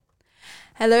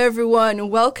Hello everyone,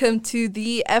 welcome to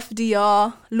the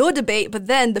FDR law debate, but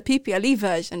then the PPLE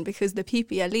version, because the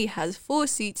PPLE has 4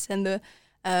 seats and the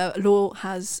law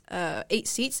has 8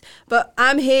 seats. But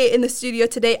I'm here in the studio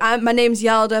today. My name's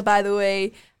Yalda, by the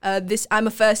way. I'm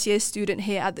a first year student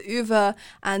here at the UvA,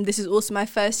 and this is also my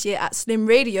first year at Slim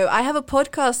Radio. I have a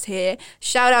podcast here.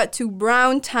 Shout out to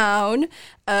Browntown,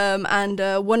 and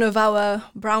one of our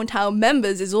Browntown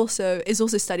members is also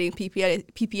studying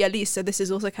PPLE. So this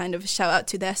is also kind of a shout out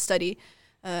to their study,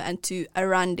 and to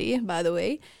Arandi, by the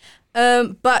way.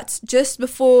 But just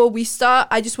before we start,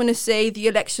 I just want to say the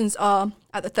elections are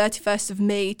at the 31st of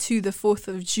May to the 4th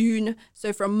of June.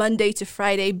 So from Monday to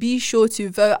Friday, be sure to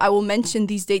vote. I will mention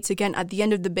these dates again at the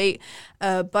end of the debate.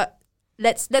 But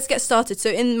let's get started. So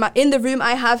in the room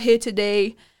I have here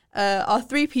today are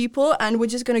 3 people, and we're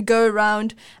just going to go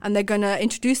around and they're going to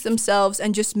introduce themselves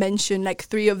and just mention like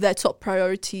 3 of their top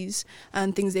priorities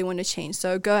and things they want to change.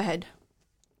 So go ahead.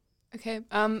 Okay,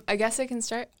 I guess I can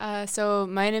start. So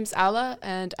my name's Ala,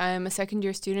 and I'm a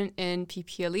second-year student in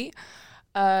PPLE.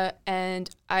 And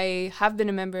I have been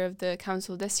a member of the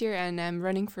council this year, and I'm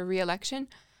running for re-election.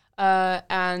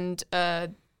 And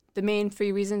the main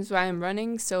 3 reasons why I'm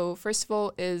running, so first of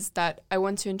all, is that I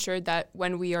want to ensure that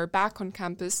when we are back on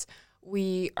campus,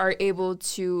 we are able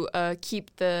to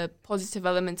keep the positive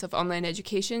elements of online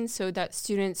education so that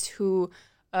students who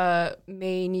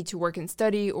may need to work and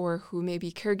study or who may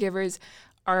be caregivers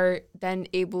are then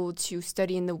able to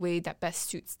study in the way that best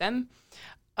suits them.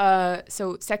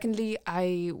 So secondly,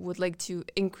 I would like to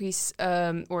increase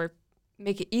or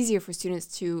make it easier for students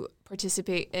to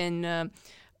participate in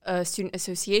student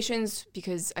associations,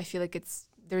 because I feel like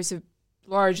there's a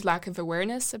large lack of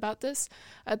awareness about this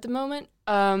at the moment.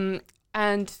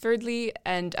 And thirdly,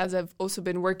 and as I've also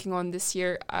been working on this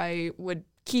year, I would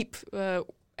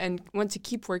and want to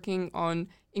keep working on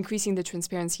increasing the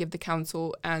transparency of the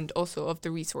council and also of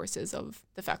the resources of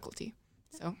the faculty.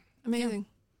 So amazing.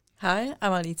 Hi,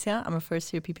 I'm Alicia. I'm a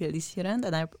first-year PPLE student,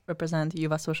 and I represent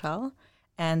UvA Social.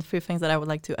 And 3 things that I would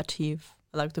like to achieve,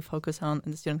 I'd like to focus on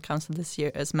in the student council this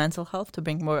year is mental health, to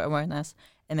bring more awareness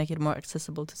and make it more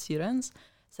accessible to students.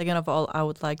 Second of all, I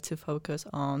would like to focus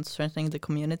on strengthening the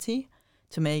community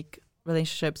to make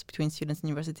relationships between students and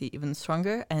university even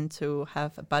stronger, and to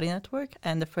have a buddy network.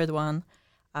 And the third one,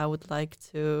 I would like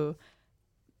to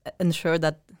ensure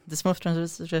that the smooth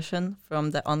transition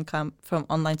from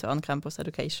online to on-campus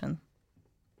education.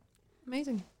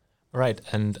 Amazing. Right,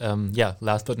 and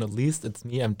last but not least, it's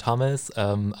me. I'm Thomas.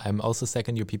 I'm also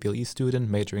second-year PPLE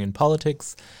student, majoring in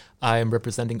politics. I'm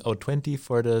representing O20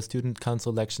 for the student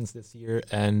council elections this year,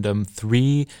 and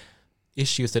 3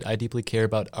 issues that I deeply care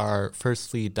about are,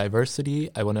 firstly, diversity.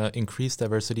 I want to increase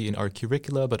diversity in our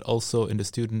curricula, but also in the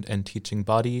student and teaching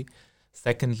body.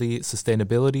 Secondly,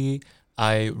 sustainability.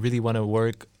 I really want to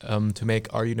work to make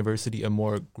our university a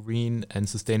more green and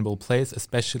sustainable place,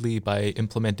 especially by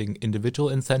implementing individual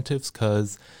incentives,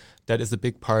 because that is a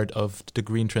big part of the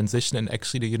green transition. And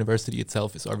actually, the university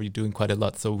itself is already doing quite a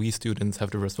lot. So we students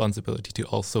have the responsibility to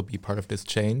also be part of this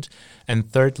change.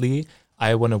 And thirdly,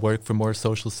 I want to work for more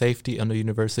social safety on the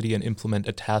university and implement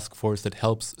a task force that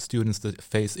helps students that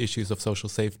face issues of social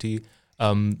safety,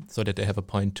 so that they have a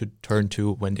point to turn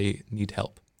to when they need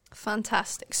help.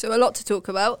 Fantastic. So a lot to talk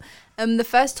about. The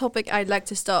first topic I'd like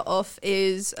to start off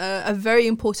is a very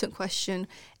important question,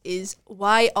 is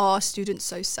why are students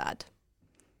so sad?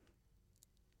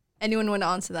 Anyone want to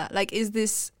answer that? Like, is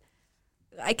this,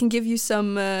 I can give you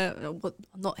some,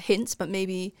 not hints, but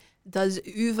maybe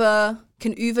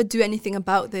can UvA do anything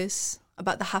about this,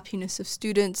 about the happiness of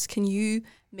students? Can you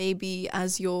maybe,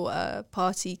 as your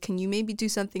party, can you maybe do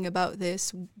something about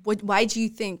this? Why do you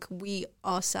think we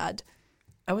are sad?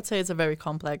 I would say it's a very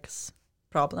complex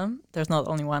problem. There's not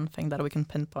only one thing that we can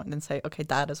pinpoint and say, okay,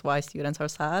 that is why students are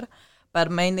sad.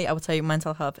 But mainly, I would say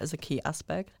mental health is a key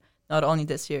aspect, not only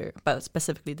this year, but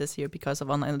specifically this year because of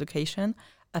online education.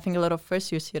 I think a lot of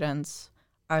first-year students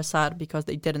are sad because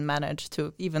they didn't manage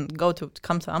to even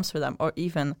come to Amsterdam, or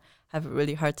even have a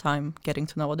really hard time getting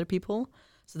to know other people.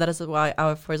 So that is why,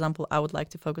 for example, I would like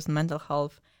to focus on mental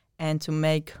health and to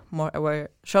make more aware,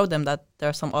 show them that there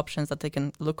are some options that they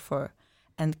can look for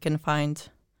and can find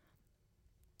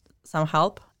some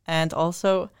help. And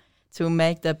also to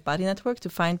make the buddy network, to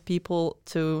find people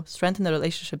to strengthen the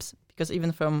relationships, because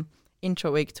even from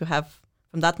intro week to have,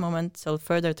 from that moment till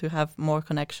further, to have more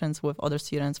connections with other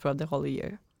students throughout the whole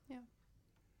year.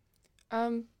 Yeah.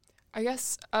 I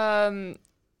guess why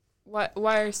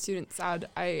are students sad?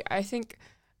 I think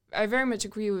I very much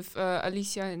agree with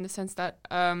Alicia in the sense that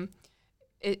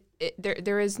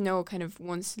there is no kind of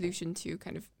one solution to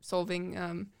kind of solving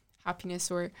happiness,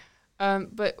 or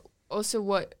but also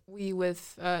what we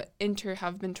with Inter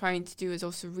have been trying to do is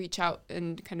also reach out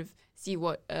and kind of see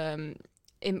what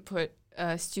input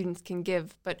students can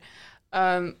give. But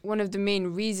one of the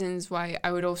main reasons why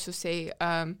I would also say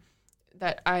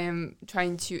that I am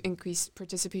trying to increase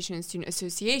participation in student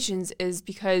associations is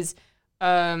because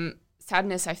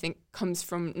sadness, I think, comes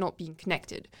from not being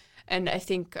connected. And I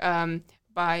think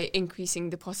by increasing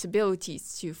the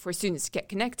possibilities for students to get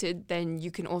connected, then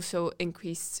you can also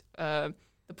increase the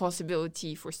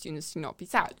possibility for students to not be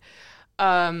sad.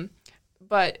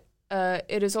 But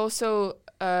it is also,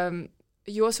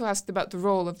 you also asked about the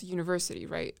role of the university,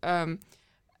 right?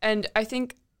 And I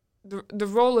think the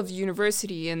role of the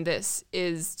university in this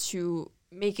is to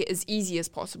make it as easy as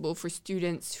possible for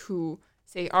students who,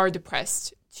 say, are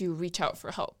depressed to reach out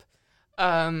for help,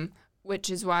 which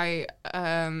is why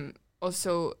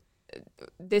also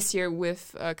this year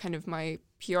with kind of my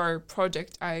PR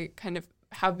project, I kind of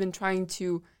have been trying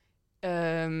to,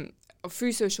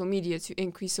 through social media, to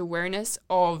increase awareness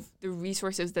of the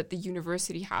resources that the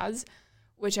university has,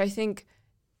 which I think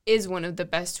is one of the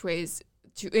best ways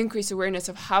to increase awareness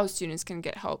of how students can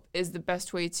get help, is the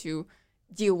best way to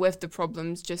deal with the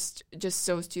problems, just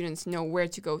so students know where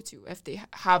to go to if they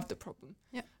have the problem.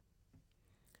 Yeah.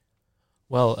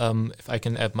 Well, if I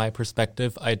can add my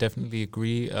perspective, I definitely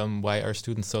agree. Why are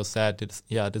students so sad?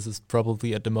 This is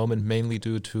probably at the moment mainly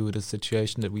due to the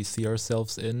situation that we see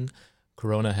ourselves in.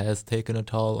 Corona has taken a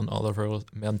toll on all of our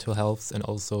mental health and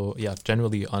also,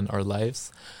 generally on our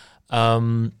lives.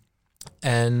 And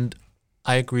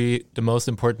I agree. The most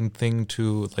important thing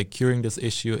to curing this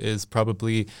issue is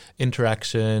probably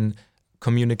interaction,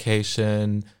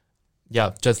 communication,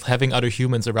 just having other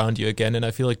humans around you again. And I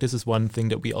feel like this is one thing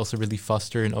that we also really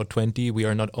foster in O20. We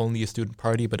are not only a student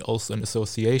party, but also an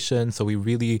association. So we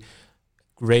really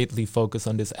greatly focus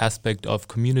on this aspect of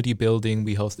community building.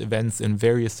 We host events in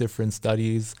various different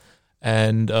studies.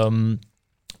 And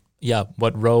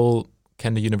what role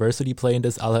can the university play in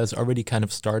this? Ala has already kind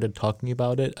of started talking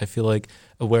about it. I feel like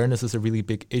awareness is a really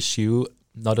big issue.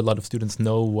 Not a lot of students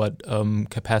know what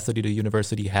capacity the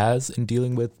university has in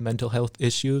dealing with mental health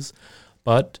issues.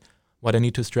 But what I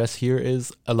need to stress here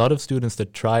is a lot of students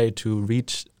that try to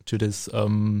reach to this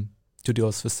to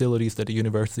those facilities that the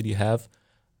university have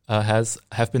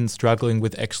been struggling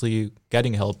with actually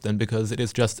getting help then, because it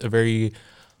is just a very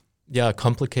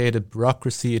complicated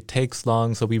bureaucracy. It takes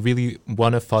long. So we really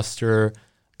want to foster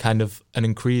kind of an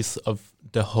increase of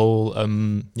the whole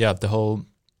the whole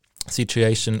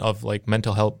situation of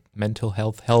mental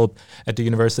health help at the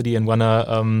university, and want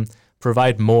to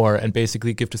provide more and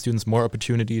basically give the students more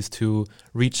opportunities to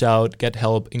reach out, get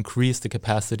help, increase the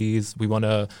capacities. We want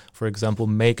to, for example,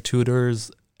 make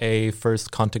tutors a first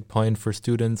contact point for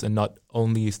students and not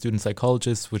only student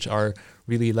psychologists, which are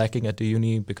really lacking at the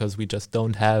uni because we just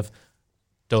don't have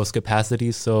those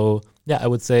capacities. So I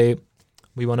would say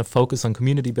we want to focus on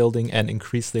community building and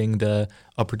increasing the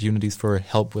opportunities for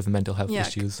help with mental health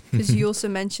issues. Because you also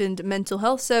mentioned mental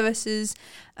health services,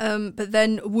 but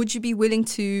then would you be willing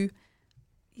to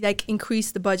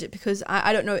increase the budget? Because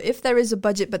I don't know if there is a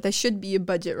budget, but there should be a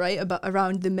budget, right,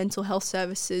 around the mental health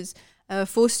services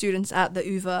for students at the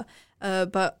UvA.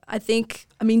 But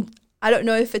I don't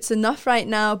know if it's enough right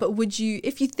now, but would you,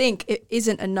 if you think it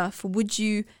isn't enough, would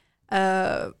you,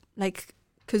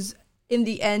 because in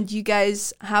the end, you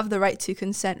guys have the right to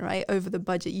consent, right, over the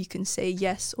budget. You can say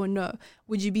yes or no.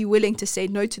 Would you be willing to say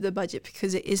no to the budget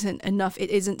because it isn't enough, it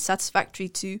isn't satisfactory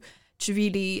to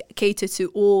really cater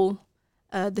to all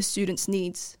the students'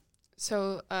 needs?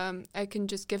 So I can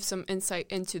just give some insight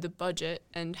into the budget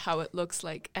and how it looks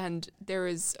like. And there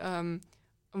is,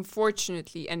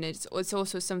 unfortunately, and it's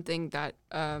also something that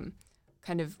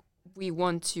kind of we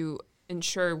want to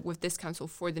ensure with this council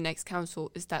for the next council,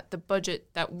 is that the budget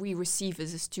that we receive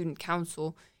as a student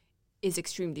council is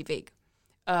extremely vague.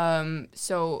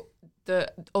 So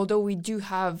although we do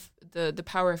have the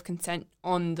power of consent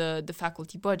on the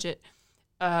faculty budget,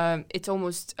 it's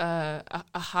almost a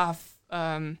half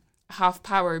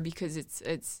power, because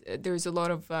it's there's a lot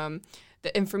of the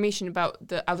information about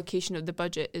the allocation of the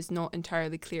budget is not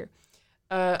entirely clear.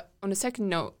 On a second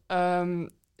note, for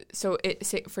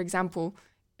example,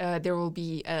 there will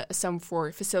be a sum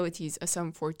for facilities, a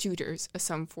sum for tutors, a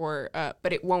sum for,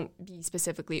 but it won't be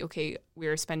specifically, okay,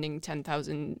 we're spending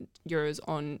 10,000 euros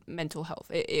on mental health.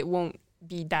 It won't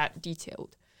be that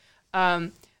detailed.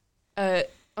 On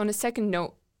a second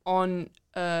note, on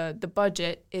the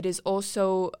budget, it is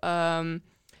also an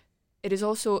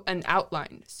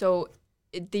outline. So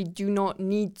they do not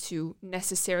need to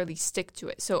necessarily stick to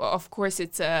it. So of course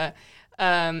it is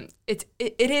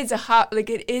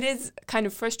kind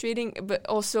of frustrating, but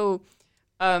also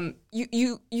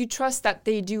you trust that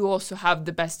they do also have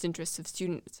the best interests of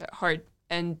students at heart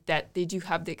and that they do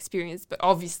have the experience. But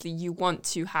obviously, you want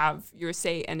to have your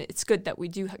say, and it's good that we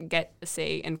do get a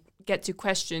say and get to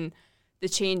question the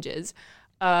changes.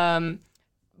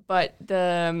 But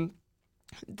the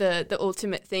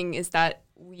ultimate thing is that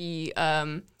we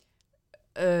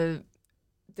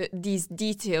these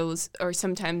details are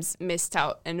sometimes missed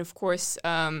out, and of course.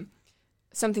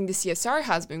 Something the CSR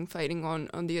has been fighting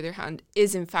on the other hand,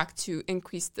 is in fact to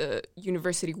increase the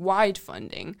university-wide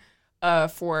funding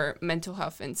for mental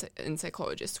health and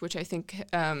psychologists, which I think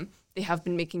they have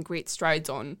been making great strides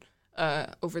on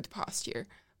over the past year.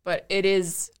 But it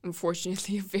is,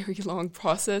 unfortunately, a very long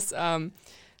process. That's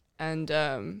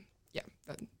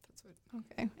what.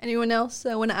 Okay. Anyone else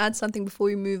want to add something before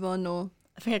we move on? Or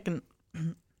I think I can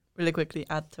really quickly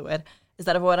add to it. Is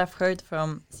that what I've heard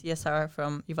from CSR,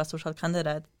 from UVA Social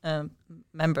candidate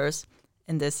members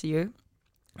in this year,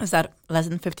 is that less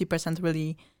than 50%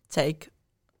 really take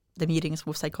the meetings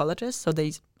with psychologists, so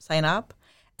they sign up,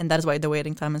 and that is why the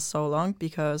waiting time is so long,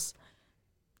 because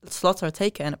slots are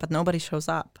taken, but nobody shows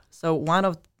up. So one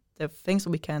of the things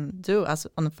we can do as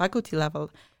on the faculty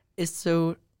level is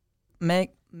to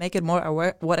make it more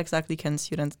aware what exactly can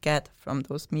students get from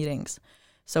those meetings.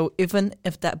 So even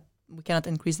if that we cannot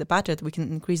increase the budget, we can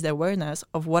increase the awareness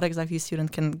of what exactly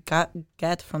students can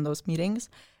get from those meetings,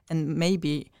 and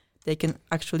maybe they can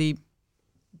actually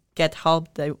get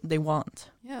help they want.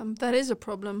 yeah, that is a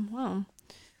problem. Wow.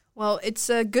 Well, it's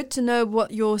good to know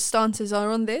what your stances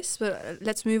are on this, but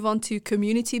let's move on to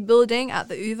community building at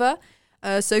the UVA.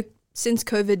 So since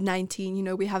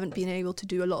COVID-19, we haven't been able to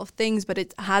do a lot of things, but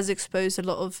it has exposed a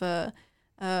lot of,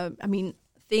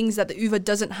 things that the UVA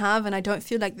doesn't have, and I don't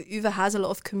feel like the UVA has a lot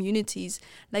of communities.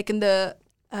 Like in the,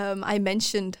 I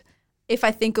mentioned, if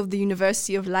I think of the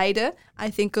University of Leiden, I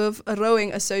think of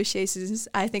rowing associations,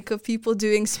 I think of people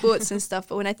doing sports and stuff,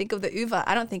 but when I think of the UVA,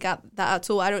 I don't think that at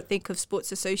all. I don't think of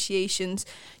sports associations.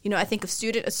 I think of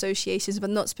student associations, but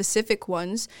not specific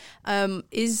ones.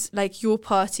 Is like your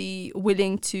party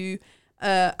willing to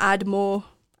add more,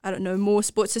 more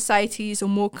sports societies or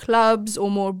more clubs or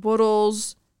more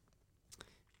boroughs?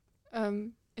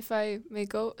 If I may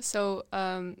go, so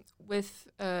with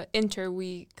Inter,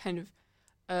 we kind of,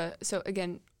 so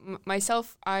again,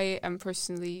 myself, I am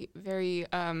personally very,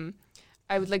 I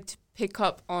would like to pick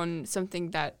up on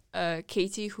something that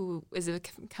Katie, who is a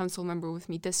council member with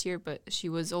me this year, but she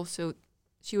was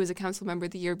a council member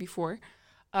the year before,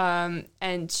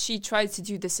 and she tried to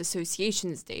do this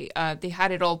associations day. They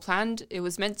had it all planned. It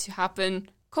was meant to happen.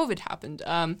 COVID happened.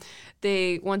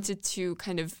 They wanted to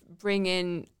kind of bring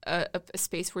in a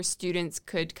space where students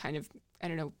could kind of,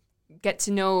 get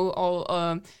to know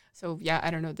all.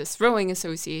 This rowing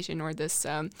association or this.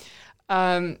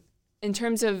 In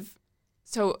terms of,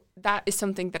 so that is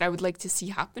something that I would like to see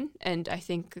happen. And I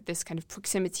think this kind of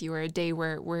proximity or a day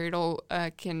where it all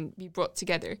can be brought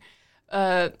together.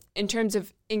 In terms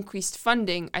of increased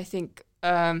funding, I think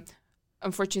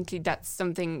unfortunately that's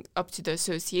something up to the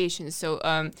association. So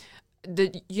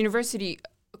the university,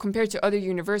 compared to other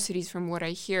universities from what I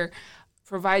hear,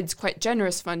 provides quite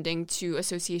generous funding to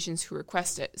associations who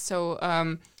request it. So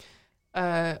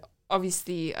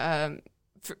obviously,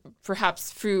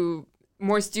 perhaps through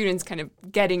more students kind of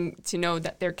getting to know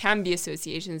that there can be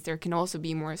associations, there can also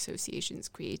be more associations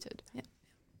created. Yeah.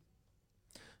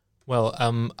 Well,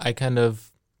 I kind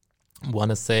of want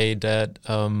to say that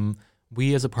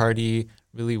we as a party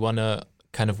really want to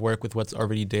kind of work with what's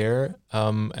already there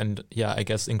I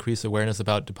guess increase awareness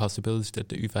about the possibilities that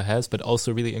the UVA has, but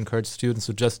also really encourage students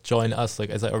to just join us. Like,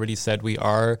 as I already said, we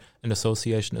are an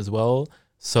association as well.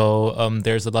 So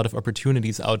there's a lot of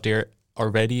opportunities out there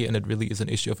already, and it really is an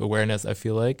issue of awareness, I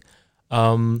feel like.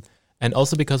 And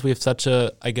also because we have such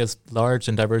a, I guess, large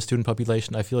and diverse student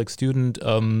population, I feel like student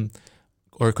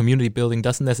or community building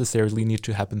doesn't necessarily need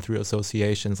to happen through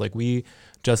associations. Like, we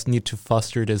just need to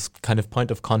foster this kind of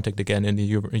point of contact again in the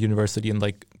university and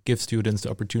like give students the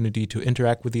opportunity to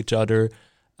interact with each other.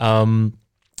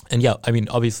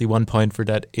 Obviously one point for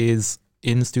that is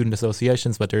in student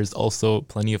associations, but there's also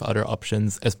plenty of other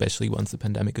options, especially once the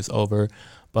pandemic is over.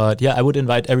 But yeah, I would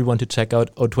invite everyone to check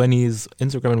out O20's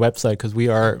Instagram and website, because we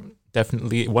are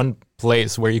definitely one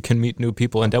place where you can meet new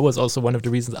people. And that was also one of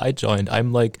the reasons I joined.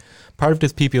 I'm like part of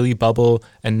this PPLE bubble,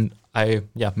 and I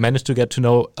managed to get to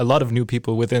know a lot of new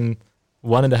people within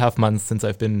 1.5 months since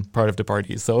I've been part of the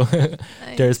party. So nice.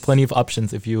 There's plenty of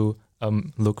options if you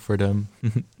look for them.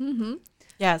 Mm-hmm.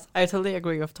 Yes, I totally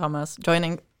agree with Thomas.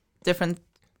 Joining different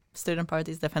student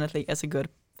parties definitely is a good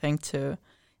thing to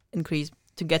increase,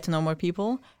 to get to know more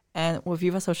people. And with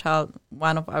UVA Social,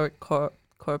 one of our core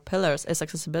core pillars is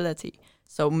accessibility.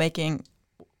 So making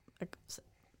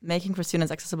for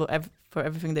students accessible for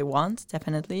everything they want,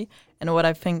 definitely. And what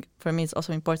I think for me is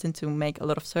also important to make a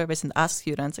lot of surveys and ask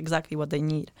students exactly what they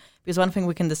need. Because one thing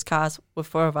we can discuss with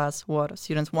 4 of us what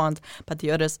students want, but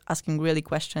the others asking really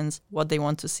questions what they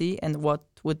want to see and what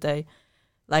would they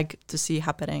like to see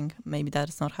happening. Maybe that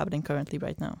is not happening currently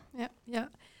right now. Yeah.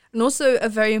 And also a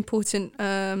very important,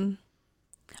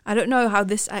 I don't know how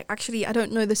this, I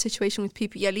don't know the situation with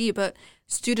PPLE, but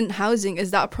student housing,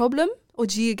 is that a problem? Or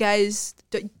do you guys,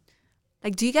 have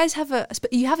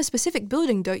you have a specific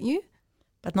building, don't you?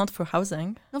 But not for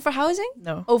housing. Not for housing?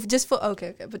 No. Oh, just for,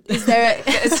 okay. But is there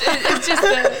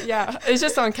it's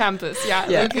just on campus. Yeah.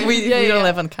 Yeah, Like, we don't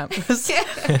live on campus.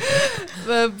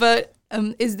 but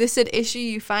is this an issue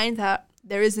you find that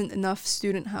there isn't enough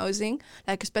student housing?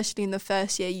 Like, especially in the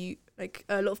first year,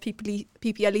 a lot of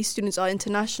PPLE students are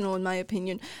international, in my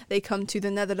opinion. They come to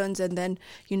the Netherlands and then,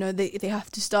 they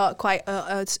have to start quite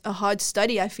a hard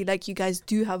study. I feel like you guys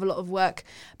do have a lot of work,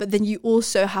 but then you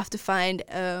also have to find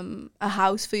a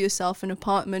house for yourself, an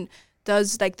apartment.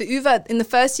 Does the UvA in the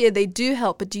first year, they do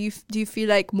help, but do you feel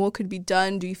like more could be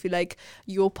done? Do you feel like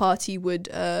your party would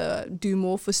do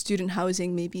more for student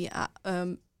housing, maybe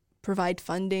provide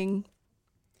funding?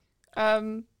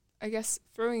 I guess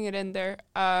throwing it in there.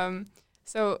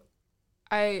 So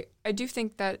I do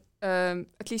think that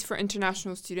at least for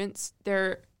international students,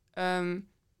 there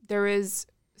is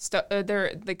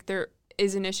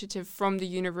initiative from the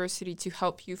university to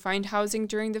help you find housing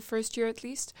during the first year at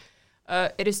least.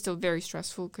 It is still very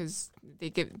stressful because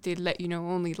they let you know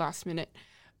only last minute.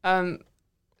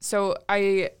 So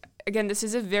this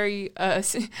is a very I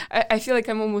feel like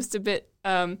I'm almost a bit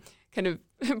kind of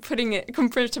putting it,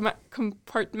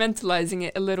 compartmentalizing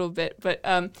it a little bit, but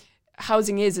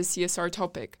housing is a CSR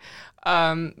topic.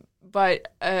 But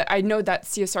I know that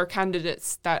CSR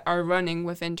candidates that are running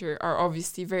with Inter are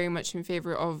obviously very much in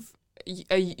favor of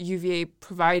UVA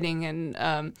providing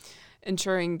and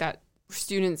ensuring that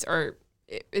students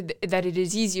that it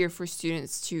is easier for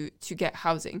students to get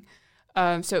housing.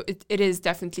 So it is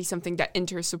definitely something that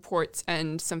Inter supports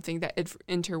and something that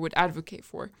Inter would advocate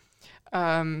for.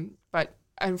 But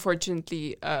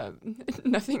unfortunately,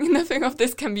 nothing of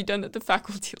this can be done at the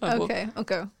faculty level.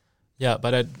 Okay. Yeah,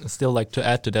 but I'd still like to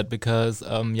add to that because,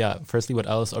 firstly, what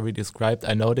Alice already described,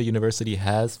 I know the university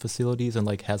has facilities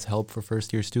and has help for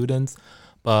first-year students,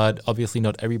 but obviously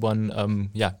not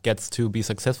everyone, gets to be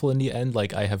successful in the end.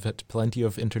 I have had plenty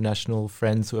of international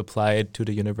friends who applied to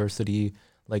the university,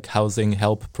 housing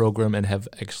help program and have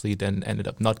actually then ended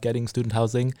up not getting student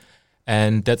housing.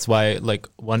 And that's why,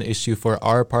 one issue for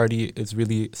our party is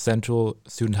really central.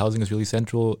 Student housing is really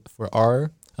central for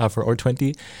for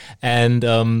OR20. And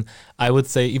I would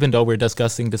say, even though we're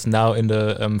discussing this now in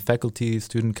the faculty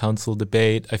student council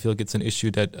debate, I feel like it's an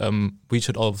issue that we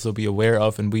should also be aware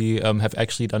of. And we have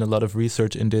actually done a lot of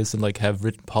research in this and have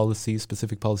written policies,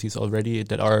 specific policies already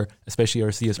that are, especially our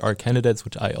CSR candidates,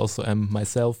 which I also am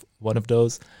myself, one of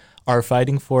those, are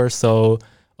fighting for. So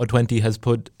O20 has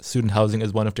put student housing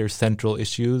as one of their central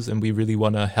issues, and we really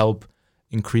want to help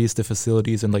increase the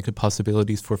facilities and the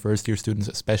possibilities for first-year students,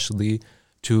 especially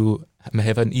to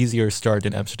have an easier start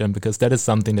in Amsterdam, because that is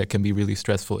something that can be really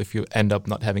stressful if you end up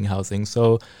not having housing.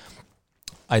 So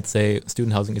I'd say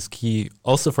student housing is key,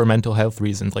 also for mental health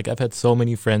reasons. I've had so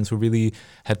many friends who really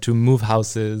had to move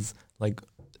houses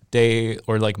day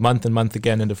or month and month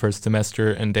again in the first semester,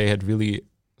 and they had really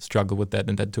struggle with that,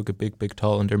 and that took a big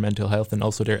toll on their mental health and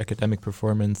also their academic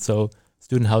performance. So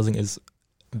student housing is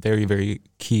very, very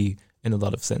key in a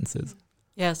lot of senses.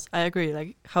 Yes, I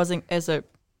agree. Housing is a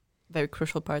very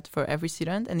crucial part for every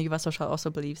student, and UvA Social also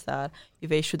believes that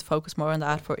UvA should focus more on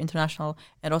that for international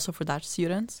and also for Dutch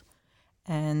students,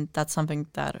 and that's something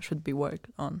that should be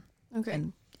worked on. Okay,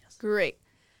 and, yes. Great.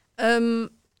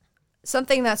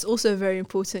 Something that's also very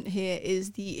important here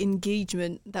is the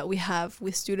engagement that we have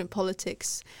with student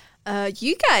politics.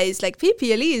 You guys,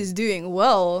 PPLE is doing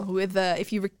well with,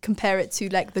 if you compare it to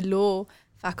the law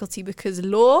faculty, because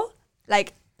law,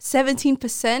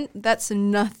 17%, that's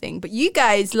nothing. But you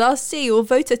guys, last year, your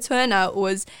voter turnout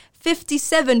was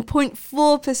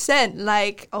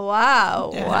 57.4%.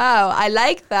 Wow. I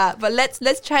like that. But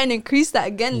let's try and increase that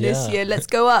again this year. Let's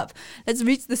go up. Let's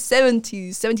reach the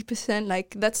 70%.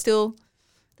 That's still,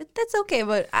 that's okay.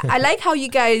 But I like how you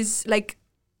guys,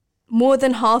 more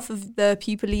than half of the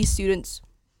PPLE students,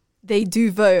 they do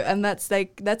vote, and that's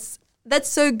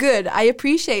so good. I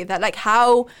appreciate that.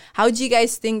 How do you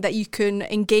guys think that you can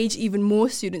engage even more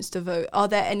students to vote? Are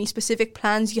there any specific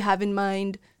plans you have in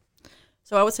mind?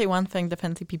 So I would say one thing,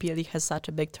 definitely PPLE has such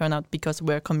a big turnout because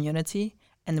we're a community,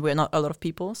 and we're not a lot of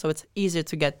people, so it's easier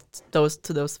to get those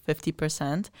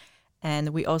 50%. And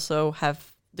we also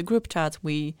have the group chat.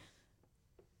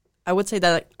 I would say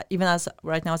that even as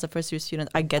right now as a first year student,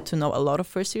 I get to know a lot of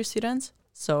first year students.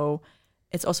 So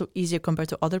it's also easier compared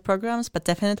to other programs. But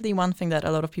definitely one thing that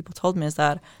a lot of people told me is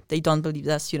that they don't believe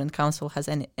that student council has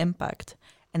any impact.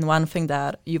 And one thing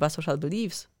that Juva Social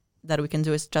believes that we can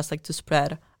do is just like to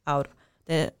spread out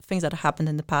the things that happened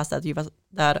in the past,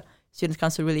 that student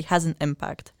council really has an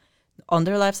impact on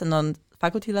their lives and on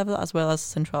faculty level as well as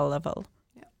central level.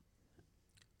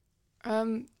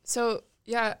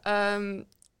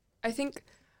 I think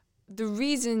the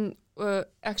reason,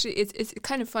 actually, it's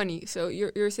kind of funny. So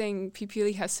you're saying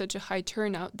PPLE has such a high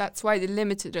turnout. That's why they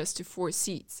limited us to 4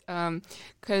 seats.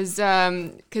 Because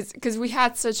we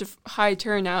had such a high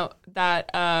turnout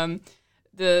that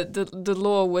the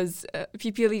law was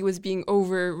PPLE was being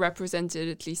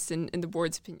overrepresented, at least in the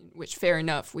board's opinion. Which fair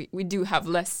enough. We do have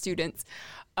less students,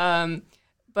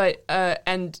 but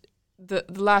the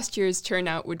last year's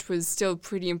turnout, which was still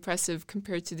pretty impressive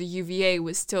compared to the UVA,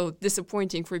 was still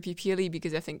disappointing for PPLE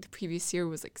because I think the previous year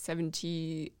was like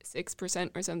 76%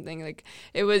 or something. Like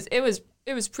it was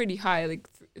pretty high, like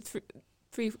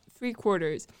three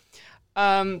quarters.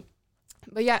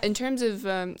 But yeah, in terms of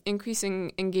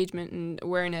increasing engagement and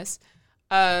awareness,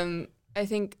 I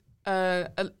think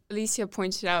Alicia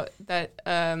pointed out that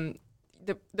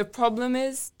the problem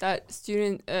is that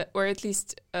student, or at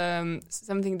least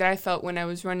something that I felt when I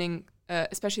was running,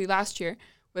 especially last year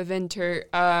with Inter,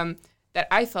 that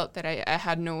I felt that I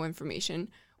had no information,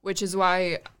 which is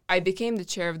why I became the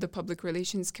chair of the Public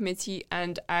Relations Committee,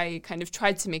 and I kind of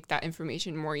tried to make that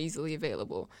information more easily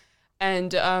available.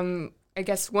 And I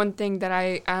guess one thing that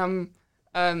I am,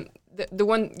 the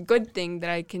one good thing that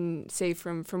I can say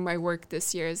from my work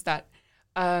this year is that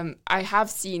I have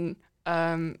seen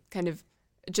kind of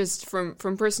just from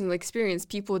personal experience,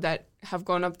 people that have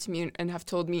gone up to me and have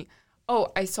told me,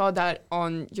 oh, I saw that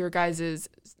on your guys's,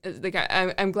 like,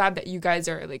 I'm glad that you guys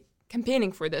are like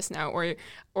campaigning for this now,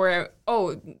 or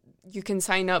oh, you can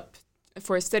sign up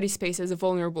for a study space as a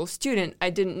vulnerable student.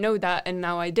 I didn't know that, and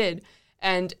now I did.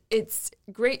 And it's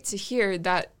great to hear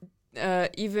that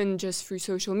even just through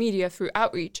social media, through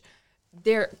outreach,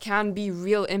 there can be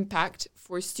real impact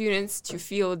for students to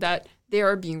feel that they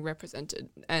are being represented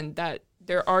and that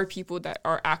there are people that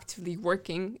are actively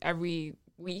working every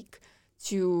week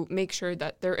to make sure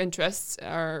that their interests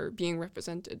are being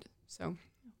represented. So,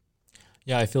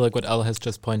 yeah, I feel like what Al has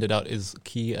just pointed out is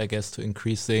key, I guess, to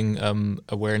increasing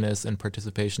awareness and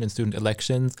participation in student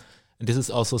elections. And this is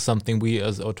also something we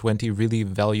as O20 really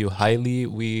value highly.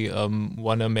 We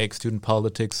want to make student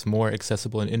politics more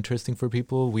accessible and interesting for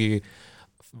people. We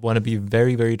want to be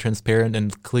very, very transparent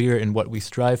and clear in what we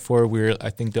strive for. We're, I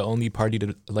think, the only party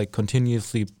that like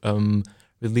continuously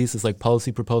releases like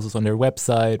policy proposals on their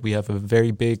website. We have a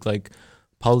very big like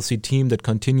policy team that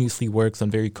continuously works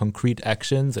on very concrete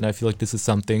actions. And I feel like this is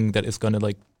something that is going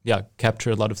to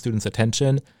capture a lot of students'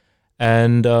 attention.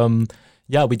 And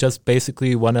we just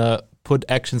basically want to put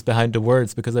actions behind the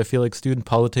words, because I feel like student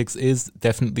politics is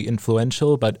definitely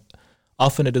influential, but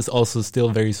often it is also still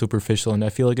very superficial. And I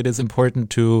feel like it is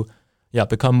important to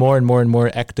become more and more and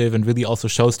more active and really also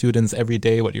show students every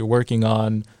day what you're working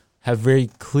on, have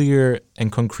very clear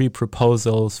and concrete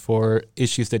proposals for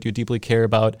issues that you deeply care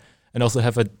about, and also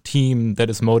have a team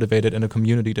that is motivated and a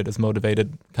community that is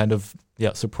motivated kind of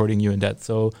supporting you in that.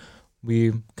 So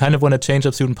we kind of want to change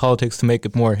up student politics to make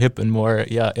it more hip and more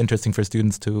interesting for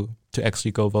students to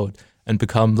actually go vote and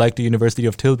become like the University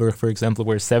of Tilburg, for example,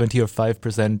 where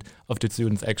 75% of the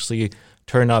students actually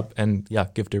turn up and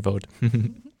give their vote.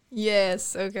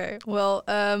 Yes, okay. Well,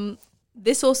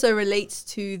 this also relates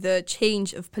to the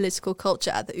change of political culture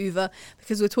at the UvA,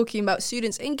 because we're talking about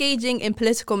students engaging in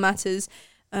political matters,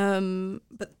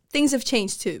 but things have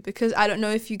changed too, because I don't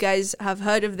know if you guys have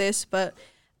heard of this, but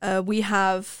we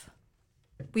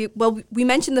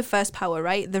mentioned the first power,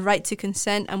 right? The right to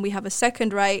consent, and we have a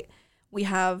second right. We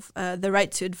have the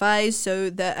right to advise, so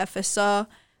the FSR,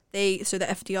 the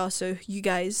FDR, so you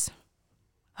guys,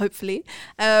 hopefully,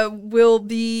 will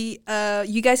be,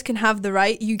 you guys have the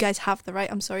right,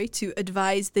 to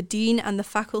advise the dean and the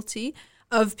faculty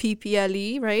of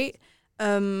PPLE, right?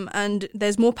 And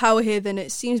there's more power here than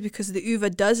it seems, because the UvA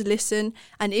does listen.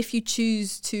 And if you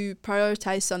choose to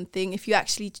prioritize something, if you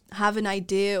actually have an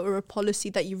idea or a policy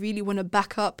that you really want to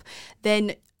back up,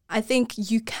 then I think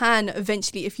you can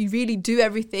eventually, if you really do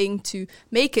everything to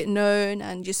make it known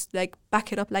and just like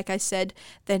back it up, like I said,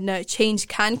 then change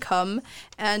can come.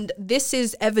 And this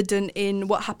is evident in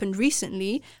what happened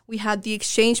recently. We had the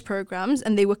exchange programs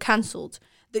and they were cancelled.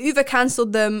 the UVA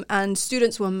cancelled them and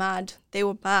students were mad. They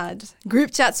were mad.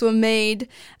 Group chats were made,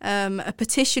 a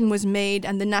petition was made,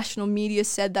 and the national media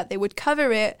said that they would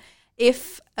cover it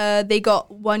if they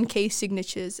got 1,000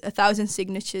 signatures, 1,000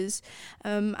 signatures.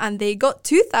 And they got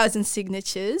 2,000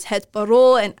 signatures. Het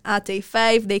Parool and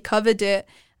AT5, they covered it,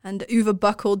 and UVA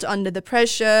buckled under the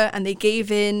pressure and they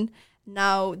gave in.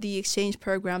 Now the exchange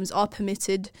programs are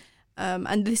permitted.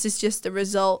 And this is just the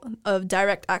result of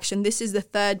direct action. This is the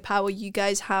third power. You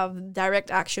guys have direct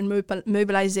action,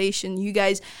 mobilization. You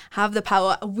guys have the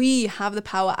power. We have the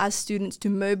power as students to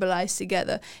mobilize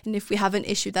together. And if we have an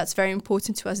issue that's very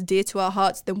important to us, dear to our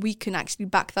hearts, then we can actually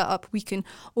back that up. We can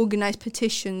organize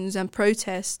petitions and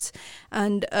protests.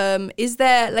 And is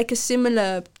there like a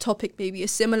similar topic, maybe a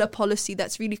similar policy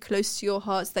that's really close to your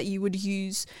hearts that you would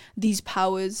use these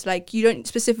powers? Like, you don't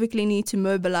specifically need to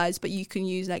mobilize, but you can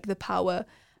use like the power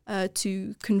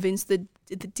to convince the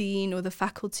dean or the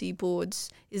faculty boards.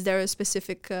 Is there a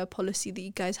specific policy that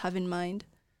you guys have in mind?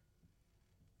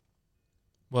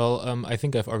 Well, I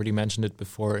think I've already mentioned it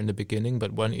before in the beginning,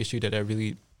 but one issue that I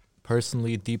really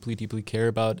personally deeply care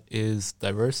about is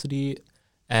diversity.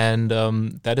 And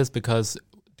that is because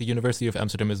the University of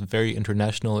Amsterdam is very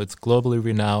international. It's globally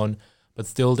renowned, but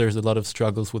still there's a lot of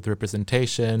struggles with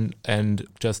representation and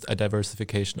just a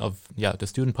diversification of the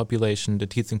student population, the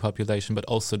teaching population, but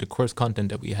also the course content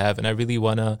that we have. And I really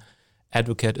want to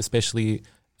advocate, especially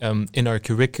in our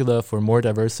curricula, for more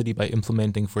diversity by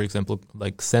implementing, for example,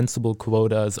 like sensible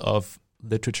quotas of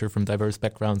literature from diverse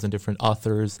backgrounds and different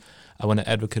authors. I want to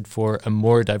advocate for a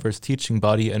more diverse teaching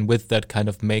body, and with that kind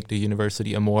of make the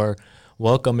university a more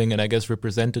welcoming and I guess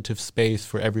representative space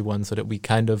for everyone, so that we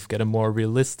kind of get a more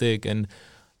realistic and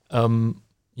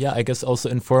I guess also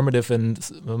informative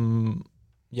and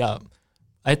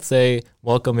I'd say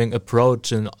welcoming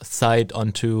approach and sight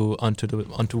onto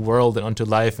world and onto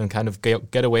life, and kind of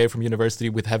get away from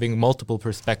university with having multiple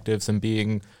perspectives and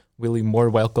being really more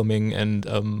welcoming and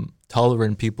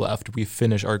tolerant people after we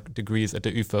finish our degrees at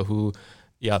the UVA, who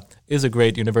is a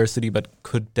great university, but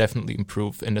could definitely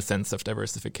improve in the sense of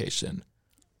diversification.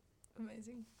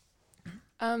 Amazing.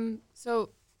 So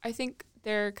I think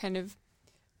they're kind of,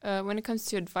 when it comes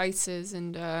to advices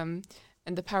and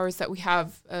the powers that we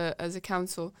have as a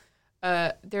council,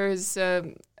 there is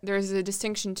a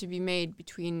distinction to be made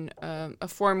between a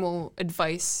formal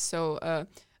advice, so a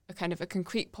kind of a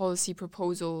concrete policy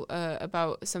proposal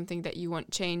about something that you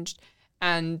want changed,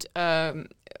 and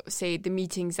say the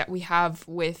meetings that we have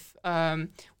with the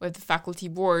faculty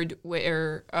board,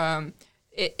 where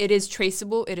it is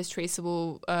traceable. It is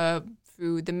traceable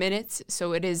through the minutes,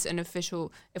 so it is an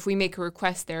official. If we make a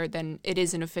request there, then it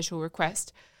is an official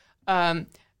request.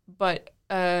 But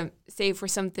say for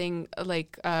something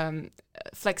like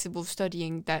flexible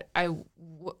studying that I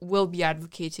will be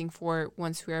advocating for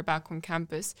once we are back on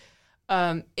campus,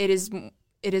 it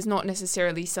is not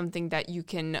necessarily something that you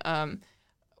can,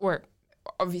 or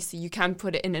obviously you can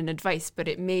put it in an advice, but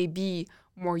it may be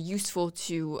more useful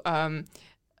to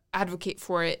advocate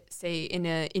for it, say in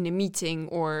a meeting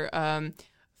or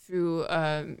through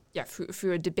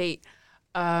a debate.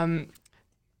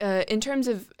 In terms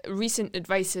of recent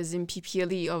advices in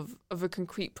PPLE of a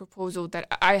concrete proposal that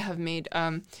I have made,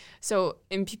 so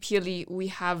in PPLE we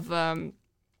have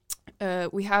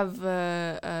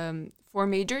 4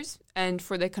 majors, and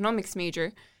for the economics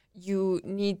major, you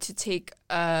need to take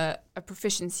a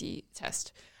proficiency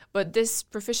test. But this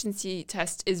proficiency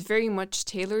test is very much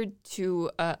tailored to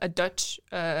a Dutch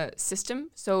system.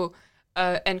 So.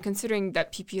 And considering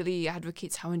that PPLE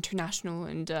advocates how international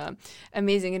and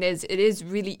amazing it is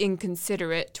really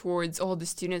inconsiderate towards all the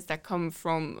students that come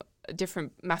from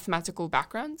different mathematical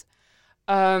backgrounds.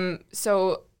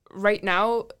 So right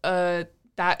now,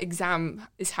 that exam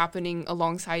is happening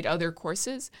alongside other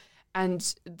courses,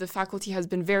 and the faculty has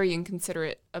been very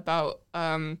inconsiderate about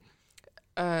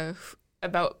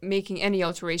making any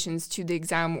alterations to the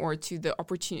exam or to the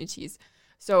opportunities.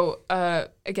 So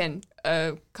again,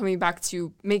 coming back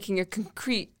to making a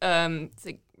concrete,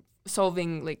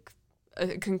 solving like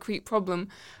a concrete problem,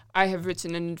 I have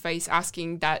written an advice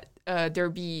asking that there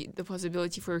be the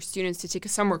possibility for students to take a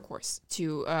summer course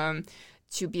to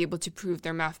be able to prove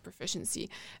their math proficiency.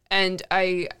 And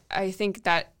I think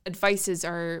that advices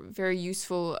are very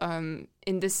useful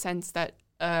in this sense that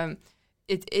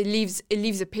it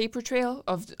leaves a paper trail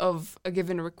of a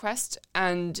given request,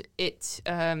 and it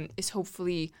is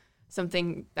hopefully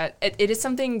something that it is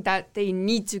something that they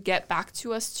need to get back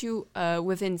to us to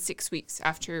within 6 weeks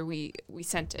after we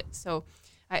sent it. So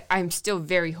I'm still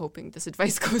very hoping this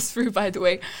advice goes through, by the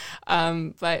way.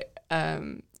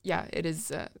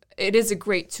 It is a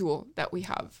great tool that we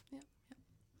have.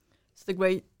 So the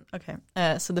great, okay.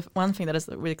 So the one thing that is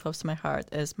really close to my heart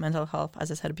is mental health,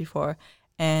 as I said before,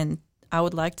 and I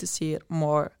would like to see it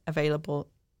more available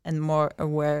and more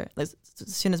aware. Like,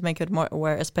 students make it more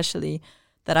aware, especially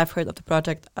that I've heard of the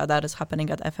project that is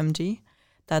happening at FMG,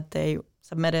 that they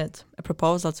submitted a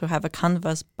proposal to have a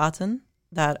Canvas button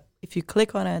that if you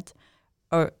click on it,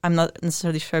 or I'm not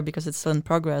necessarily sure because it's still in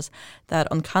progress,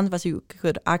 that on Canvas you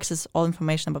could access all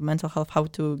information about mental health, how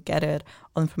to get it,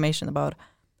 all information about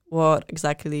what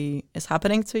exactly is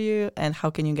happening to you and how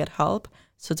can you get help.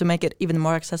 So to make it even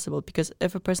more accessible, because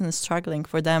if a person is struggling,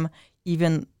 for them,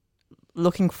 even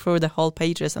looking through the whole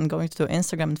pages and going to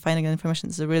Instagram and finding the information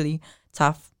is a really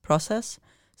tough process.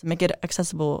 So make it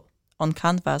accessible on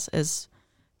Canvas is,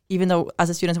 even though as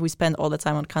a student we spend all the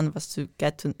time on Canvas to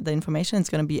get to the information, it's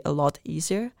going to be a lot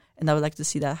easier. And I would like to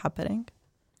see that happening.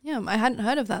 Yeah, I hadn't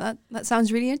heard of that. That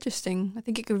sounds really interesting. I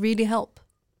think it could really help.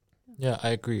 Yeah, I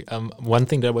agree. One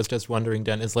thing that I was just wondering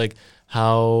then is like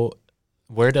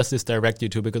where does this direct you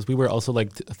to? Because we were also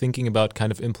like thinking about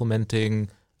kind of implementing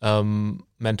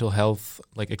mental health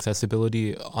like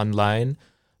accessibility online.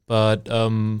 But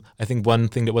I think one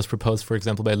thing that was proposed, for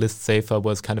example, by List Safer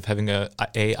was kind of having a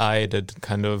AI that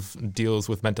kind of deals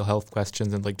with mental health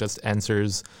questions and like just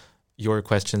answers your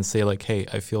questions, say like, hey,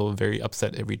 I feel very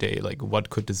upset every day. Like, what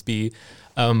could this be?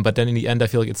 But then in the end, I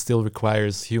feel like it still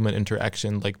requires human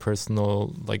interaction, like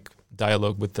personal, like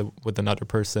dialogue with another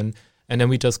person. And then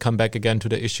we just come back again to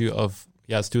the issue of,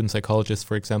 student psychologists,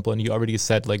 for example. And you already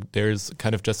said like there's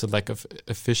kind of just a lack of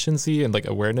efficiency and like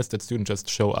awareness that students just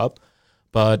show up.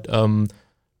 But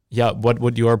what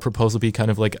would your proposal be kind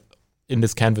of like in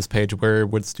this Canvas page? Where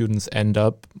would students end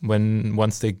up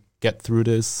once they get through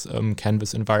this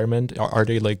Canvas environment? Are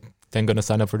they like then going to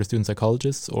sign up for the student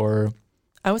psychologists, or?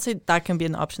 I would say that can be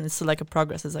an option. It's still like a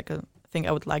progress. It's like a thing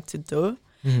I would like to do.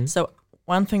 Mm-hmm. So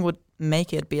one thing would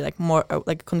make it be like more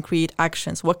like concrete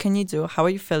actions. What can you do? How are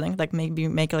you feeling? Like maybe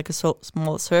make like a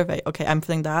small survey. Okay, I'm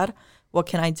feeling that. What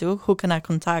can I do? Who can I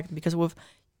contact? Because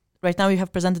right now you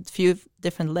have presented a few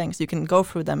different links. You can go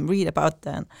through them, read about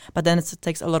them, but then it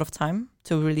takes a lot of time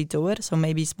to really do it. So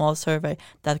maybe small survey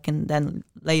that can then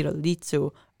later lead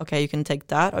to, okay, you can take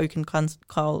that, or you can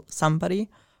call somebody,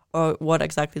 or what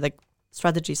exactly like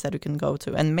strategies that you can go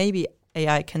to. And maybe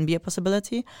AI can be a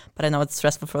possibility, but I know it's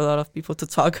stressful for a lot of people to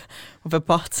talk with a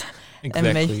bot. Exactly.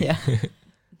 And maybe,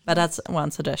 but that's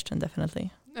one suggestion, definitely.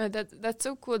 That's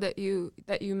so cool that you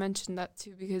mentioned that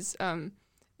too, because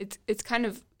it's kind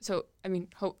of, so I mean,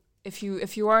 if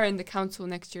you are in the council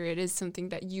next year, it is something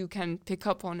that you can pick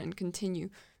up on and continue,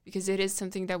 because it is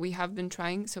something that we have been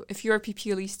trying. So if you're a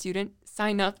PPLE student,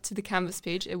 sign up to the Canvas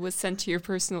page. It was sent to your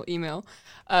personal email.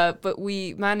 But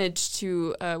we managed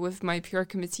to, with my PR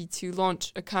committee, to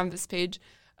launch a Canvas page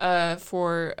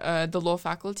for the law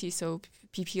faculty, so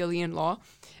PPLE and law.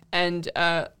 And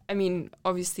I mean,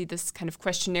 obviously this kind of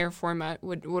questionnaire format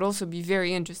would also be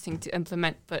very interesting to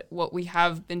implement. But what we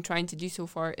have been trying to do so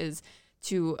far is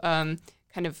to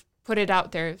kind of put it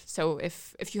out there. So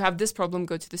if you have this problem,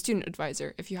 go to the student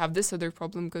advisor. If you have this other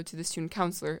problem, go to the student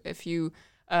counselor. If you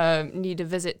need a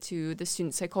visit to the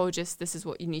student psychologist, this is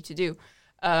what you need to do.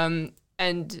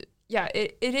 And yeah,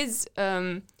 it is...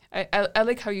 I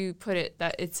like how you put it,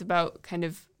 that it's about kind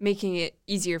of making it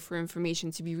easier for information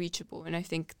to be reachable. And I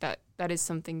think that is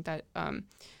something that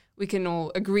we can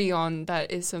all agree on.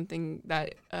 That is something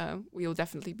that we will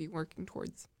definitely be working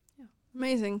towards. Yeah,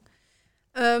 amazing.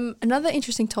 Another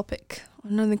interesting topic.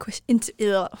 Another question.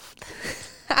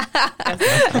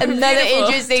 Another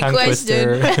interesting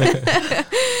question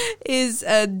is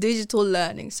digital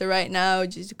learning. So right now,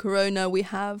 due to Corona, we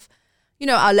have,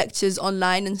 our lectures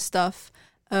online and stuff.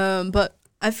 But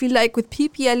I feel like with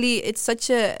PPLE, it's such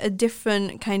a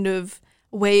different kind of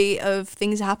way of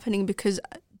things happening, because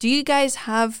do you guys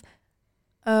have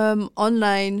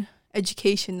online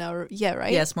education now? Yeah,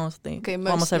 right? Yes, mostly. Okay,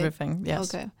 mostly. Almost everything,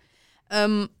 yes. Okay.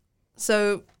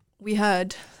 So we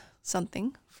heard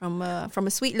something from a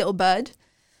sweet little bird,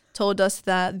 told us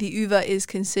that the UvA is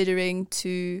considering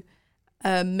to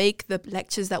make the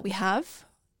lectures that we have,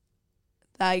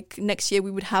 like next year we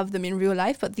would have them in real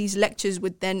life, but these lectures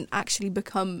would then actually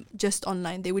become just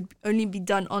online. They would only be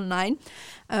done online.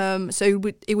 So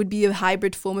it would be a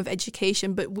hybrid form of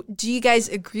education. But do you guys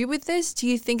agree with this? Do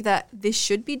you think that this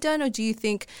should be done? Or do you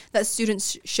think that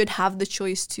students should have the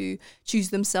choice to choose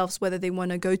themselves whether they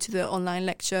want to go to the online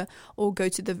lecture or go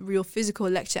to the real physical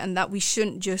lecture, and that we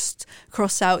shouldn't just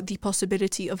cross out the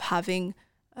possibility of having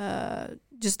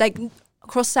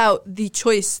cross out the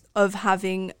choice of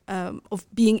having of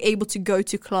being able to go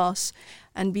to class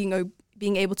and being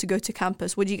able to go to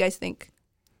campus? What do you guys think?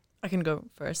 I can go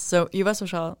first. So UVA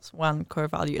Social's one core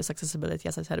value is accessibility,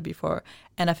 as I said before.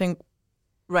 And I think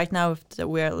right now, if the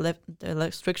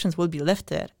restrictions will be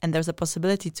lifted and there's a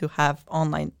possibility to have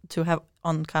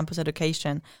on-campus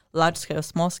education, large scale,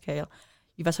 small scale,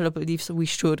 UVA Social believes we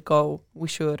should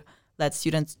let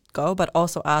students go, but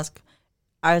also ask,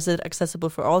 is it accessible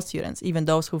for all students, even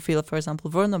those who feel, for example,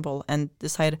 vulnerable and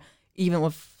decide, even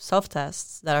with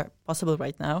self-tests that are possible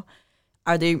right now,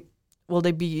 will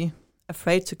they be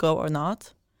afraid to go or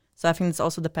not? So I think this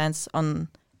also depends on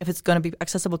if it's going to be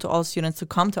accessible to all students to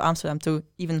come to Amsterdam, to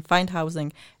even find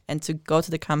housing and to go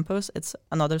to the campus. It's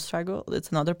another struggle. It's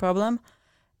another problem.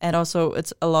 And also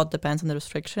it's a lot depends on the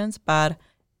restrictions. But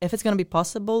if it's going to be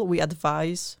possible, we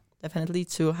advise definitely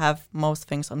to have most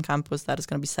things on campus that is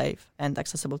going to be safe and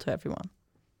accessible to everyone.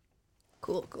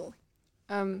 Cool.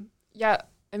 Yeah,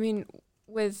 I mean,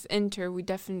 with Inter, we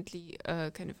definitely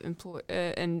kind of employ,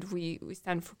 and we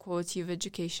stand for quality of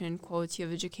education. Quality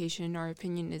of education, in our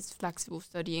opinion, is flexible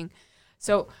studying.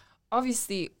 So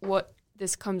obviously what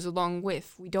this comes along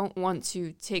with, we don't want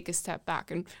to take a step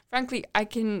back. And frankly, I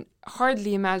can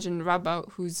hardly imagine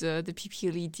Rabaut, who's the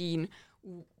PPLE dean,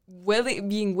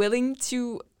 being willing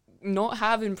to not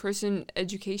have in-person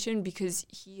education, because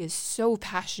he is so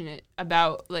passionate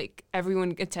about like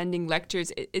everyone attending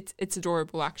lectures. It's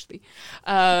adorable, actually.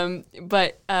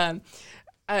 But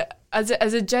as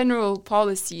a general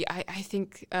policy, I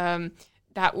think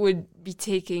that would be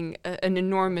taking an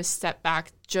enormous step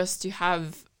back just to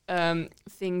have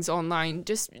things online,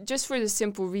 just for the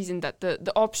simple reason that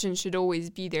the option should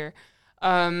always be there.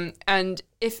 And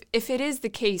if it is the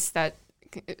case that,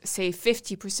 say,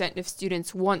 50% of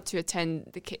students want to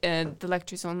attend the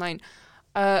lectures online,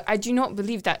 I do not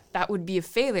believe that would be a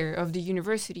failure of the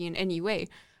university in any way.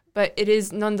 But it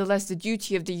is nonetheless the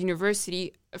duty of the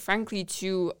university, frankly,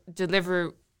 to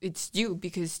deliver its due,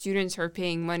 because students are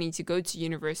paying money to go to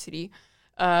university.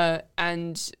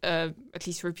 And at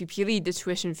least for PPLE, the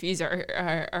tuition fees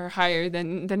are higher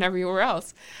than everywhere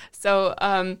else. So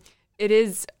it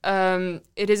is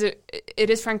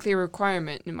frankly a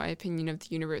requirement, in my opinion, of the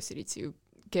university to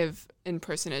give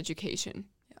in-person education.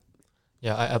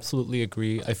 Yeah, I absolutely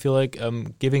agree. I feel like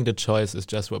giving the choice is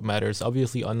just what matters.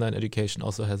 Obviously, online education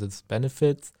also has its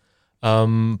benefits,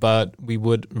 but we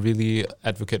would really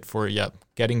advocate for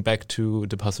getting back to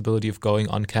the possibility of going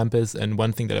on campus. And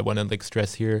one thing that I want to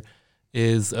stress here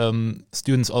is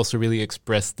students also really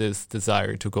express this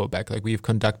desire to go back. Like, we've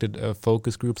conducted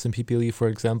focus groups in PPLE, for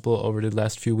example, over the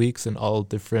last few weeks in all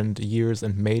different years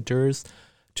and majors,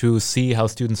 to see how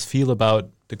students feel about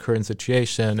the current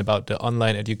situation, about the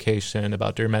online education,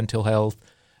 about their mental health.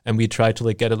 And we try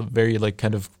to get a very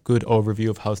kind of good overview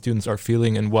of how students are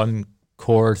feeling. And one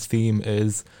core theme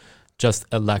is just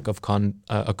a lack of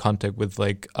contact with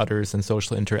others and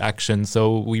social interaction.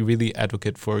 So we really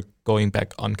advocate for going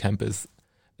back on campus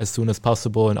as soon as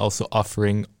possible, and also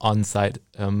offering on-site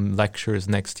lectures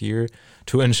next year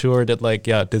to ensure that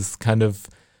this kind of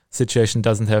situation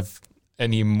doesn't have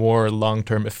any more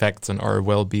long-term effects on our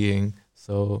well-being.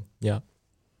 So yeah.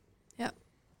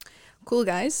 Cool,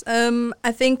 guys.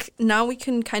 I think now we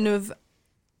can kind of,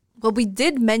 well, we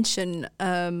did mention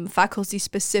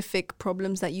faculty-specific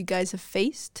problems that you guys have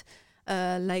faced,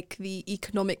 like the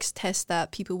economics test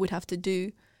that people would have to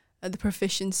do, the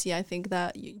proficiency. I think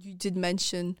that you did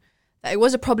mention that it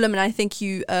was a problem, and I think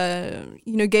you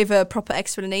gave a proper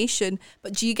explanation.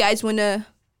 But do you guys wanna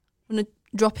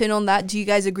drop in on that? Do you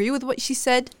guys agree with what she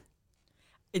said?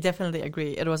 I definitely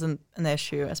agree. It wasn't an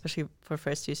issue, especially for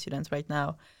first-year students right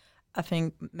now. I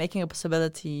think making a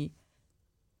possibility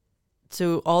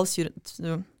to all students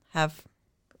to have,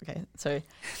 to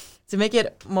make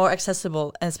it more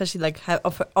accessible, and especially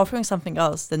offering something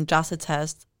else than just a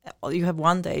test. You have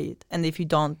one day, and if you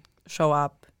don't show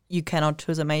up, you cannot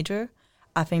choose a major.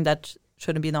 I think that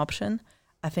shouldn't be an option.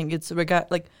 I think it's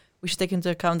we should take into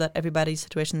account that everybody's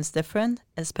situation is different,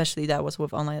 especially that was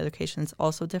with online education. It's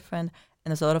also different,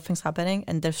 and there's a lot of things happening,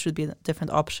 and there should be a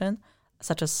different option,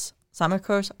 such as summer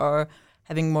course or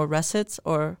having more recits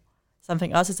or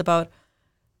something else.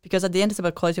 Because at the end, it's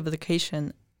about quality of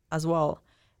education as well.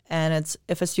 And it's,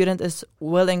 if a student is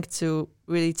willing to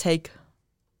really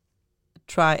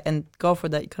try and go for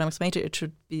the economics major, it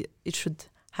should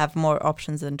have more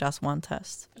options than just one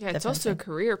test. Yeah, it's also a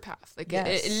career path.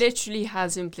 It literally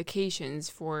has implications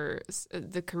for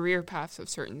the career paths of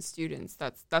certain students.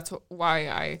 That's why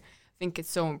I think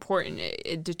it's so important.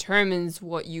 It determines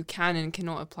what you can and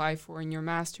cannot apply for in your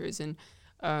master's, and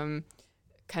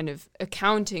kind of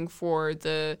accounting for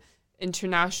the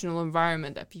international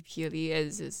environment that PPLE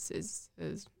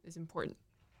is important.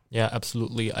 Yeah,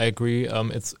 absolutely. I agree.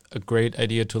 It's a great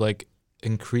idea to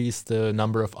increase the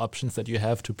number of options that you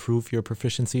have to prove your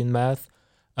proficiency in math.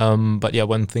 But yeah,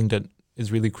 one thing that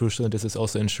is really crucial in this is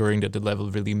also ensuring that the level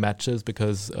really matches,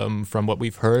 because from what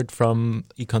we've heard from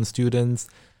econ students,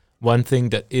 one thing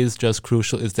that is just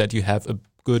crucial is that you have a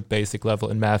good basic level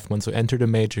in math once you enter the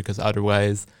major, because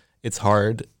otherwise it's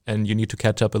hard and you need to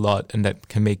catch up a lot, and that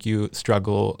can make you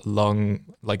struggle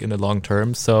in the long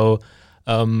term. So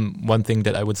one thing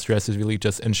that I would stress is really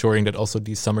just ensuring that also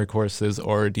these summer courses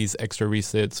or these extra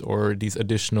resits or these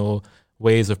additional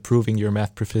ways of proving your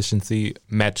math proficiency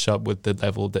match up with the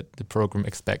level that the program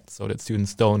expects, so that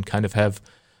students don't kind of have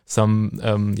some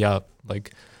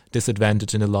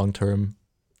disadvantage in the long term.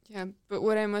 Yeah, but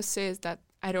what I must say is that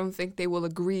I don't think they will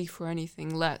agree for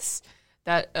anything less.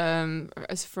 That,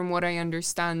 as from what I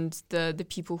understand, the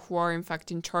people who are in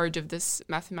fact in charge of this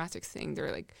mathematics thing,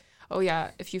 they're like, oh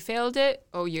yeah, if you failed it,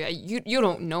 oh yeah, you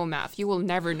don't know math. You will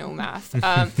never know math.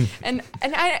 And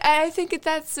I think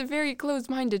that's a very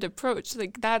closed-minded approach.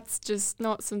 Like, that's just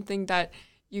not something that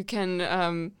you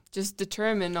can just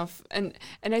determine of. And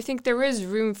I think there is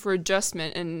room for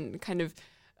adjustment and kind of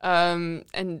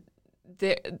and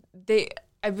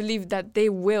I believe that they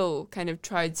will kind of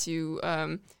try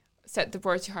to set the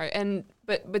bar too high. And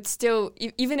but still,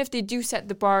 even if they do set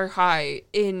the bar high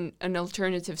in an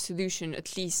alternative solution,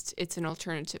 at least it's an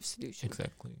alternative solution.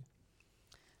 Exactly.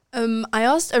 I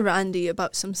asked Arandi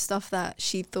about some stuff that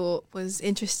she thought was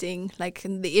interesting, like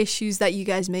the issues that you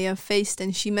guys may have faced,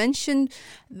 and she mentioned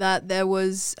that there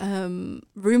was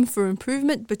room for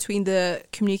improvement between the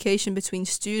communication between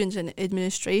students and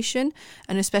administration,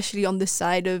 and especially on the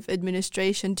side of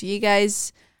administration. Do you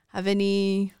guys have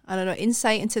any,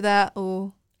 insight into that?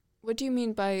 Or what do you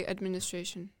mean by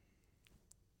administration?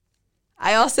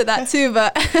 I asked her that too,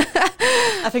 but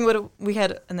I think we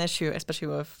had an issue, especially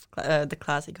with the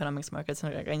class economics, markets,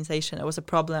 and organization. It was a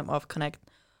problem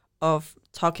of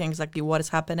talking exactly what is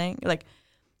happening. Like,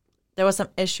 there was some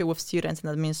issue with students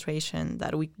and administration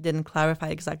that we didn't clarify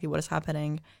exactly what is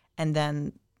happening. And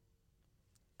then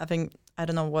I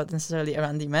don't know what necessarily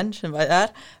Arandi mentioned by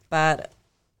that, but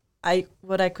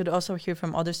what I could also hear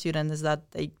from other students is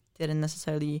that they didn't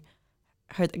necessarily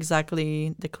heard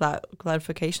exactly the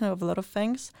clarification of a lot of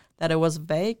things, that it was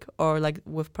vague, or like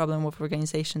with problem with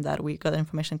organization that we got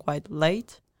information quite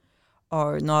late,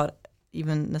 or not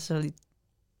even necessarily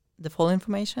the full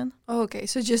information. Oh, okay,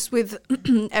 so just with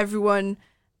everyone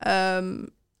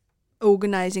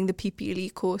organizing the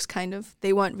PPLE course, kind of,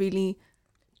 they weren't really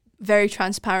very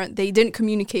transparent. They didn't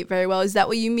communicate very well. Is that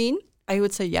what you mean? I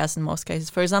would say yes in most cases.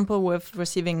 For example, with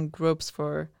receiving groups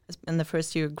in the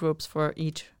first year, groups for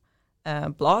each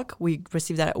block, we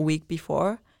received that a week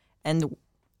before. And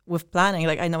with planning,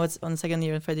 like, I know it's on second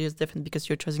year and third year is different because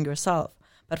you're choosing yourself.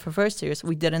 But for first years,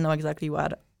 we didn't know exactly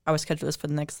what our schedule is for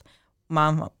the next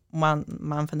month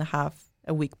and a half,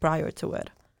 a week prior to it.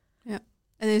 Yeah.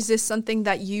 And is this something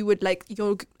that you would like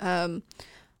your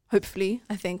hopefully,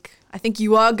 I think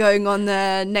you are going on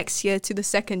next year to the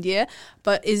second year,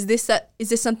 but is this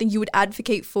something you would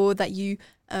advocate for, that you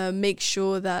make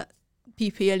sure that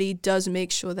PPLE does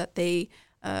make sure that they,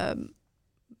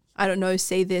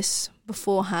 say this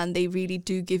beforehand, they really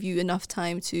do give you enough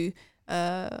time to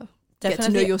get to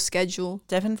know your schedule?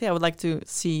 Definitely, I would like to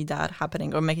see that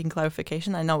happening, or making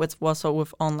clarification. I know it's also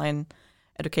with online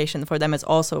education, for them it's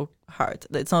also hard.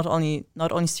 It's not only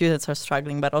students are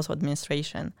struggling, but also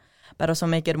administration. But also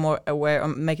make it more aware, or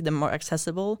make them more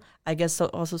accessible. I guess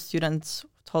also students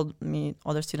told me,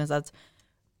 other students, that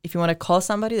if you want to call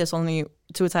somebody, there's only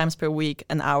 2 times per week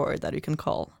an hour that you can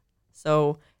call.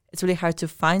 So it's really hard to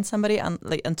find somebody and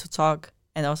to talk,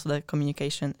 and also the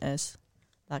communication is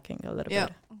lacking a little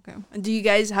bit. Okay. And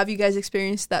have you guys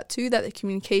experienced that too? That the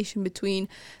communication between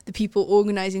the people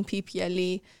organizing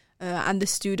PPLE and the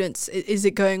students, is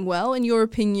it going well in your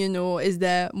opinion, or is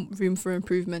there room for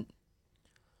improvement?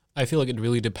 I feel like it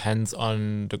really depends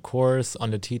on the course,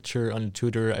 on the teacher, on the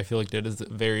tutor. I feel like that is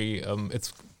very,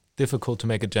 it's difficult to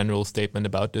make a general statement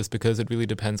about this, because it really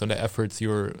depends on the efforts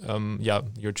your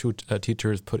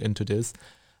teachers put into this.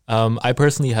 I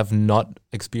personally have not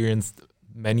experienced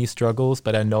many struggles,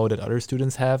 but I know that other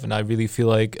students have, and I really feel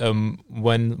like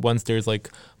once there's like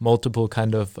multiple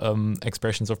kind of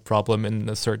expressions of problem in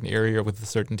a certain area with a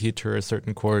certain teacher or a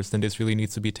certain course, then this really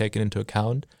needs to be taken into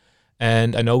account.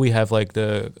 And I know we have like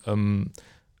the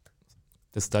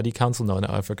study council. No,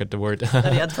 I forget the word.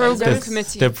 Program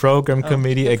committee. The program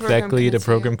committee, the exactly. Program The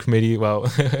program committee,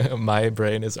 committee. Wow, my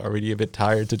brain is already a bit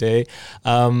tired today.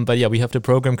 But yeah, we have the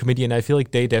program committee, and I feel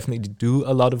like they definitely do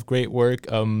a lot of great work.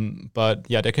 But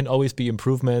yeah, there can always be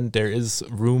improvement. There is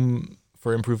room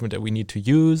for improvement that we need to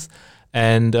use.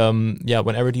 And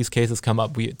whenever these cases come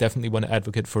up, we definitely want to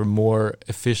advocate for more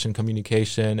efficient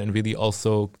communication and really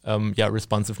also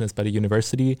responsiveness by the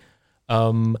university.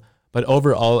 But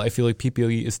overall, I feel like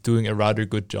PPLE is doing a rather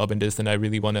good job in this, and I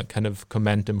really want to kind of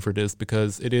commend them for this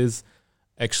because it is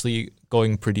actually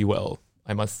going pretty well,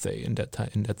 I must say, in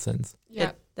that sense.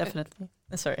 Yeah, definitely.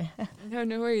 Sorry.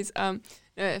 No worries.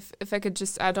 If I could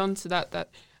just add on to that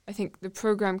I think the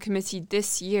program committee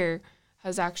this year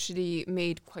has actually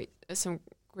made quite some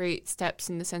great steps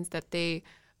in the sense that they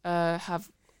have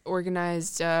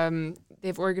organized.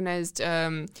 They've organized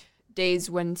days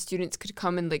when students could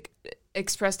come and like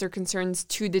express their concerns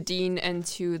to the dean and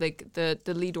to like the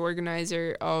lead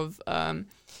organizer of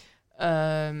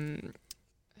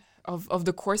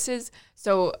the courses.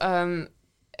 So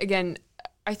again,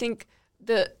 I think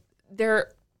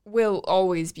there will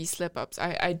always be slip-ups.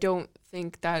 I don't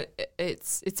think that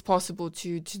it's possible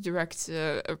to direct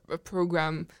a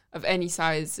program of any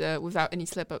size without any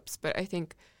slip-ups. But I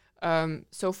think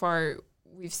so far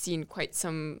we've seen quite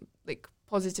some like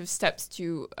positive steps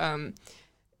to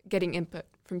getting input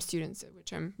from students,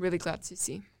 which I'm really glad to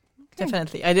see. Okay.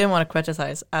 Definitely. I didn't want to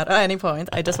criticize at any point.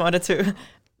 I just wanted to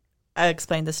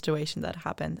explain the situation that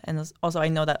happened. And also I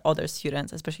know that other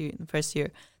students, especially in the first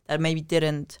year, that maybe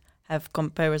didn't have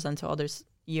comparison to other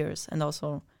years, and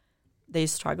also they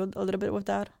struggled a little bit with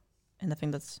that. And I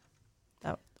think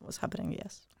that was happening,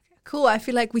 yes. Cool. I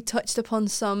feel like we touched upon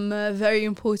some very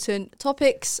important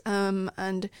topics,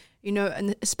 and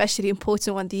especially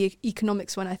important one, the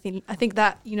economics one. I think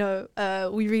that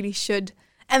we really should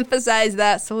emphasize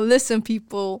that. So listen,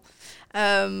 people,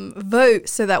 vote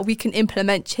so that we can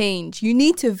implement change. You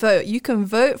need to vote. You can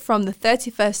vote from the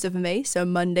 31st of May, so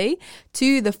Monday,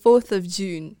 to the 4th of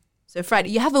June. So Friday,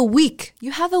 you have a week.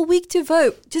 You have a week to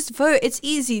vote. Just vote. It's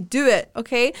easy. Do it,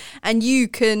 okay? And you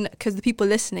can, because the people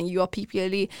listening, you are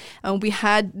PPLE. And we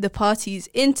had the parties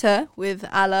Inter with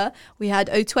Ala. We had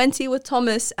O20 with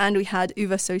Thomas. And we had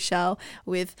Uva Social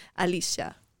with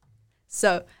Alicia.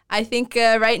 So I think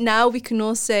right now we can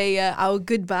all say our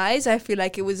goodbyes. I feel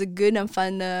like it was a good and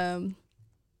fun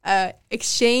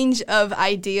exchange of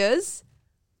ideas.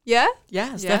 Yeah?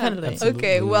 Yes, definitely. Absolutely.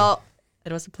 Okay, well...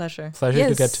 It was a pleasure. Pleasure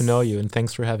to get to know you, and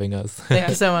thanks for having us. Thank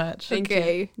you so much.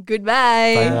 Okay,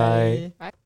 goodbye. Bye. Bye.